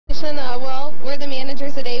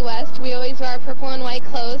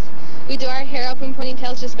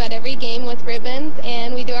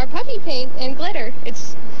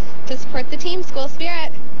School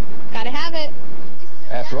spirit. Gotta have it.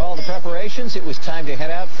 After all the preparations, it was time to head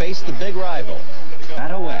out, face the big rival.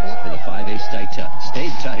 Arvada West for the 5A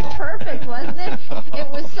state title. Perfect, wasn't it? It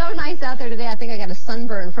was so nice out there today. I think I got a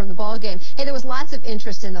sunburn from the ball game. Hey, there was lots of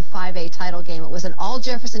interest in the 5A title game. It was an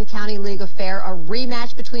all-Jefferson County League affair, a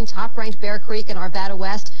rematch between top-ranked Bear Creek and Arvada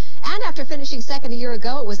West. And after finishing second a year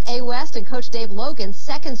ago, it was A West and Coach Dave Logan's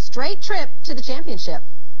second straight trip to the championship.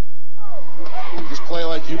 Just play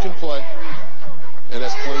like you can play, and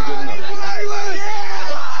that's playing good enough.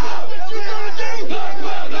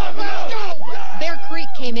 Bear Creek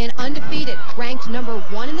came in undefeated, ranked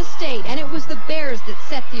 #1 in the state, and it was the Bears that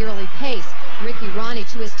set the early pace. Ricky Ronnie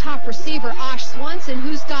to his top receiver, Osh Swanson,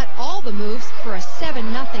 who's got all the moves for a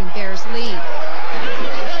 7-0 Bears lead.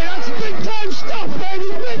 Hey, that's big-time stuff, baby,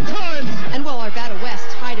 big time! And while Arvada West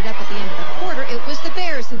tied it up at the end of the quarter, it was the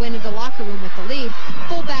Bears who went into the locker room with the lead.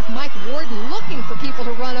 Fullback Mike Warden looking for people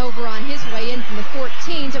to run over on his way in from the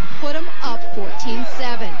 14 to put him up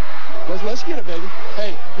 14-7. Let's get it, baby.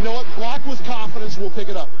 Hey, you know what? Block with confidence. We'll pick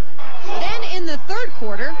it up. Then in the third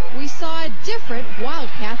quarter, we saw a different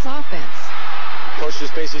Wildcats offense. Coach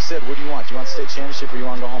just basically said, what do you want? Do you want the state championship or you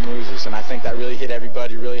want to go home losers? And I think that really hit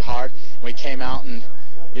everybody really hard. We came out and,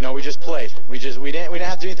 you know, we just played. We didn't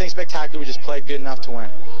have to do anything spectacular. We just played good enough to win.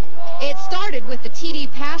 It started with the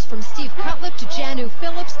TD pass from Steve Cutlip to Janu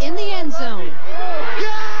Phillips in the end zone.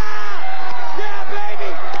 Yeah,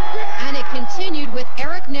 baby! Yeah! And it continued with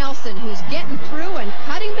Eric Nelson, who's getting through and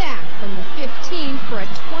cutting back from the 15 for a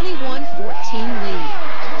 21-14 lead.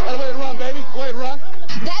 Go ahead and run, baby. Go ahead and run.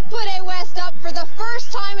 That put A West up for the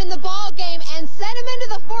first time in the ball game and sent him into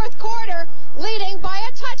the fourth quarter, leading by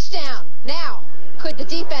a touchdown. Now, could the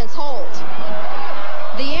defense hold?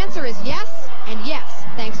 The answer is yes and yes,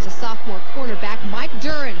 thanks to sophomore cornerback Mike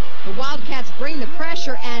Duran. The Wildcats bring the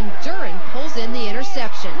pressure, and Duran pulls in the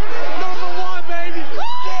interception. #1, baby!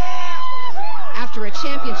 Yeah! After a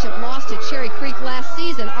championship loss to Cherry Creek last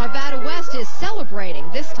season, Arvada West is celebrating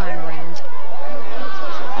this time around.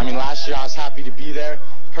 I mean, last year I was happy to be there.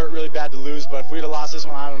 Hurt really bad to lose, but if we'd have lost this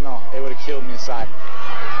one, I don't know. It would have killed me inside.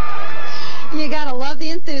 You gotta love the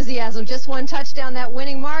enthusiasm. Just one touchdown, that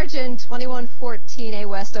winning margin, 21-14 A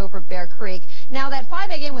West over Bear Creek. Now that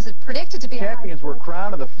 5A game was predicted to be champions were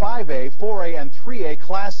crowned in the 5A, 4A, and 3A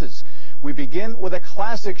classes. We begin with a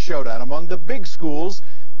classic showdown among the big schools.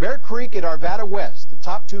 Bear Creek and Arvada West, the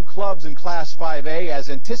top two clubs in Class 5A. As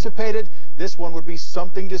anticipated, this one would be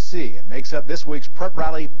something to see. It makes up this week's Prep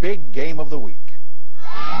Rally Big Game of the Week.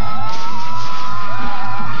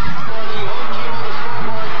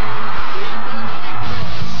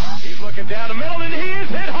 He's looking down the middle, and he is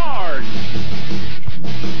hit hard.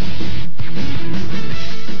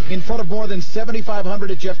 In front of more than 7,500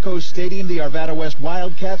 at Jeffco Stadium, the Arvada West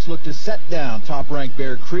Wildcats looked to set down top-ranked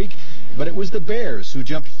Bear Creek, but it was the Bears who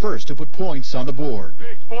jumped first to put points on the board.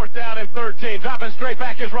 Big 4th down and 13. Dropping straight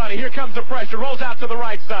back is Ronnie. Here comes the pressure. Rolls out to the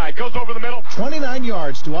right side. Goes over the middle. 29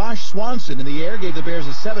 yards to Osh Swanson in the air gave the Bears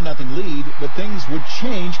a 7-0 lead, but things would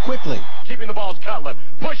change quickly. Keeping the ball's Cutlip.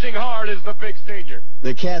 Pushing hard is the big senior.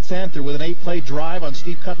 The Cats answered with an 8-play drive on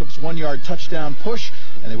Steve Cutlip's 1-yard touchdown push,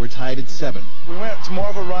 and they were tied at 7. We went to more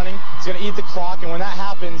of a running. It's going to eat the clock, and when that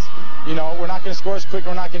happens, you know, we're not going to score as quick.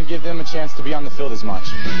 We're not going to give them a chance to be on the field as much.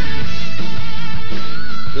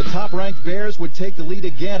 The top-ranked Bears would take the lead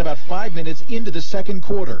again about 5 minutes into the second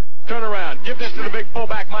quarter. Turn around. Give this to the big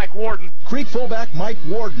fullback, Mike Warden. Creek fullback Mike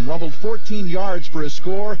Warden rumbled 14 yards for a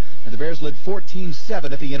score, and the Bears led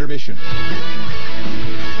 14-7 at the intermission.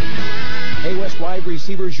 A West wide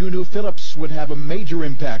receiver Junu Phillips would have a major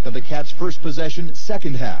impact on the Cats' first possession,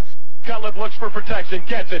 second half. Cutlip looks for protection,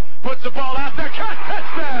 gets it, puts the ball out there,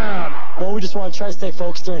 touchdown! Well, we just want to try to stay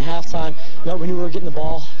focused during halftime. You know, we knew we were getting the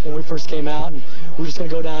ball when we first came out, and we're just going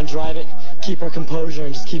to go down, drive it, keep our composure,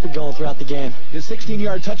 and just keep it going throughout the game. His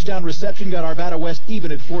 16-yard touchdown reception got Arvada West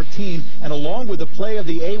even at 14, and along with the play of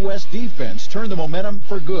the A West defense, turned the momentum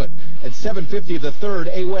for good. At 7:50 of the third,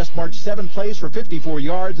 A West marched 7 plays for 54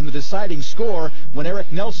 yards in the deciding score when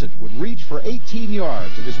Eric Nelson would reach for 18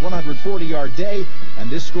 yards of his 140-yard day, and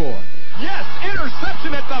this score. Yes,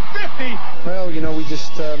 interception at the 50. Well, you know, we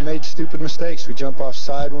just made stupid mistakes. We jump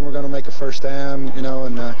offside when we're going to make a first down, you know,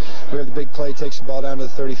 and we have the big play, takes the ball down to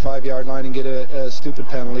the 35-yard line and get a stupid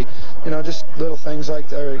penalty. You know, just little things like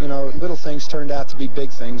that, you know, little things turned out to be big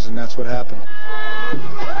things, and that's what happened.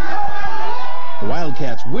 The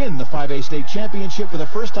Wildcats win the 5A state championship for the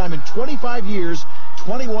first time in 25 years,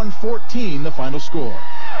 21-14 the final score.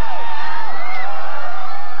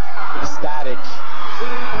 Ecstatic.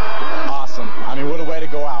 Awesome. I mean, what a way to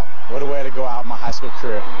go out. What a way to go out in my high school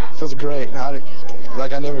career. Feels great. I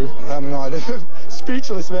don't know,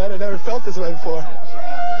 speechless, man. I never felt this way before.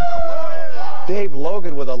 Dave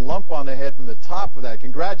Logan with a lump on the head from the top of that.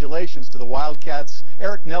 Congratulations to the Wildcats.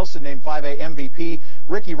 Eric Nelson named 5A MVP.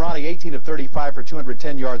 Ricky Ronnie, 18 of 35 for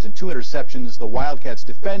 210 yards and 2 interceptions. The Wildcats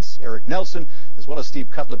defense, Eric Nelson, as well as Steve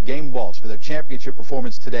Cutlip, game balls for their championship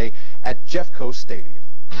performance today at Jeffco Stadium.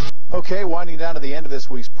 Okay, winding down to the end of this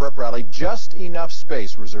week's prep rally. Just enough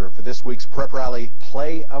space reserved for this week's prep rally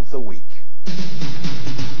play of the week.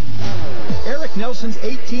 Eric Nelson's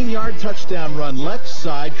 18-yard touchdown run left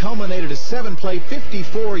side culminated a 7-play,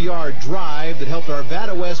 54-yard drive that helped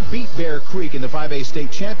Arvada West beat Bear Creek in the 5A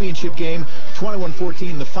state championship game,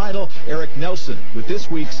 21-14 the final. Eric Nelson with this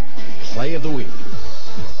week's play of the week.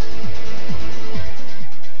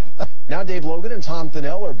 Now Dave Logan and Tom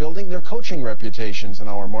Thinnell are building their coaching reputations, and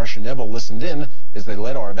our Marcia Neville listened in as they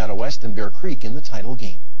led Arvada West and Bear Creek in the title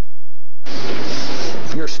game.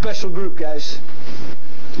 You're a special group, guys.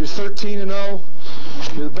 You're 13-0.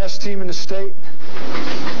 You're the best team in the state.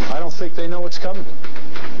 I don't think they know what's coming.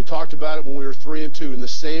 We talked about it when we were 3-2 in the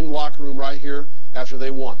same locker room right here after they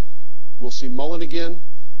won. We'll see Mullen again.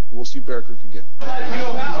 We'll see Bear Creek again. All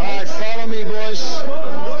right, follow me, boys.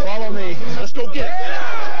 Follow me. Let's go get it.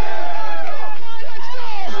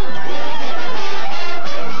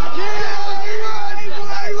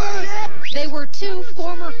 They were two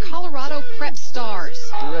former Colorado prep stars.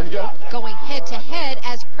 You ready to go? Going head-to-head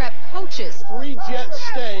as prep coaches. 3 Jets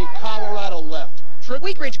stay, Colorado left.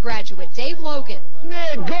 Wheatridge graduate Dave Logan.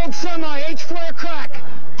 Gold semi, H-flare crack.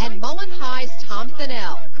 And Mullen High's Tom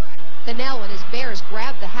Thinnell. Thinnell and his Bears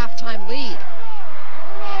grabbed the halftime lead.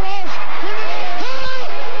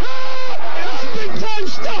 Big time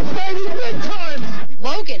stuff, baby, big time.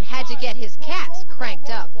 Logan had to get his Cats cranked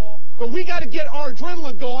up. But we got to get our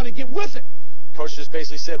adrenaline going and get with it. Coach just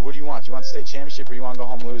basically said, what do you want? Do you want the state championship or you want to go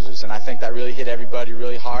home losers? And I think that really hit everybody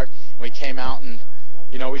really hard. And we came out and,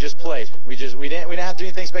 you know, we just played. We didn't have to do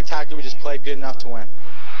anything spectacular. We just played good enough to win.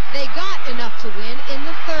 They got enough to win in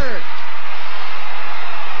the third.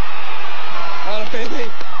 Baby.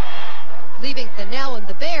 Leaving Thinnell and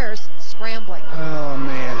the Bears scrambling. Oh,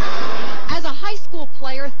 man. As a high school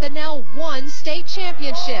player, Thinnell won state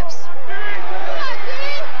championships.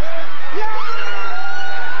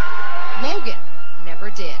 Logan never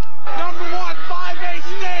did. Number 1, 5A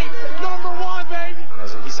state. Number 1, baby.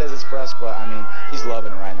 He says it's for us, but, I mean, he's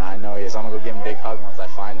loving it right now. I know he is. I'm going to go give him a big hug once I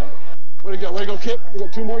find him. Way to go, Kip. We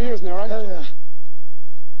got 2 more years now, right? Hell yeah.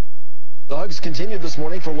 The hugs continued this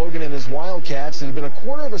morning for Logan and his Wildcats. It had been a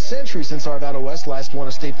quarter of a century since Arvada West last won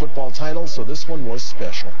a state football title, so this one was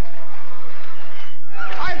special.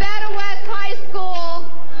 Arvada West High School,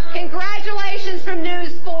 congratulations from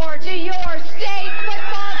News 4 to your state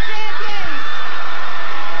football champions.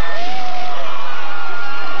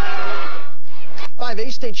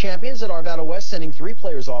 5A state champions at Arvada West, sending 3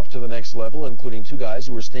 players off to the next level, including 2 guys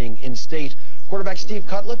who are staying in state. Quarterback Steve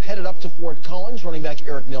Cutlip headed up to Fort Collins. Running back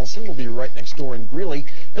Eric Nelson will be right next door in Greeley.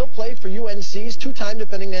 He'll play for UNC's 2-time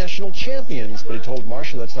defending national champions, but he told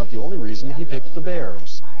Marcia that's not the only reason he picked the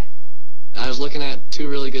Bears. I was looking at 2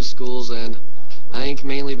 really good schools, and I think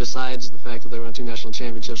mainly besides the fact that they won 2 national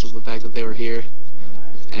championships was the fact that they were here,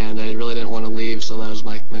 and I really didn't want to leave, so that was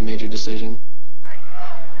my major decision.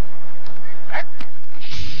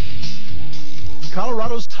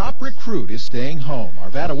 Colorado's top recruit is staying home.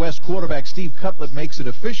 Arvada West quarterback Steve Cutlip makes it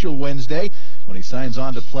official Wednesday when he signs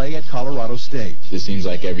on to play at Colorado State. It seems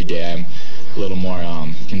like every day I'm a little more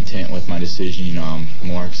content with my decision. You know, I'm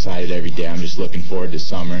more excited every day. I'm just looking forward to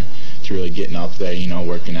summer, to really getting up there, you know,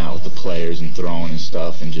 working out with the players and throwing and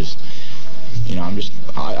stuff, and just, you know, I'm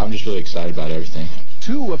just really excited about everything.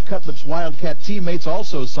 2 of Cutlip's Wildcat teammates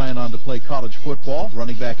also sign on to play college football.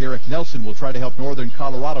 Running back Eric Nelson will try to help Northern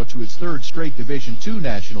Colorado to its 3rd straight Division II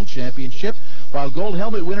national championship, while gold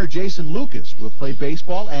helmet winner Jason Lucas will play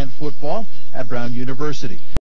baseball and football at Brown University.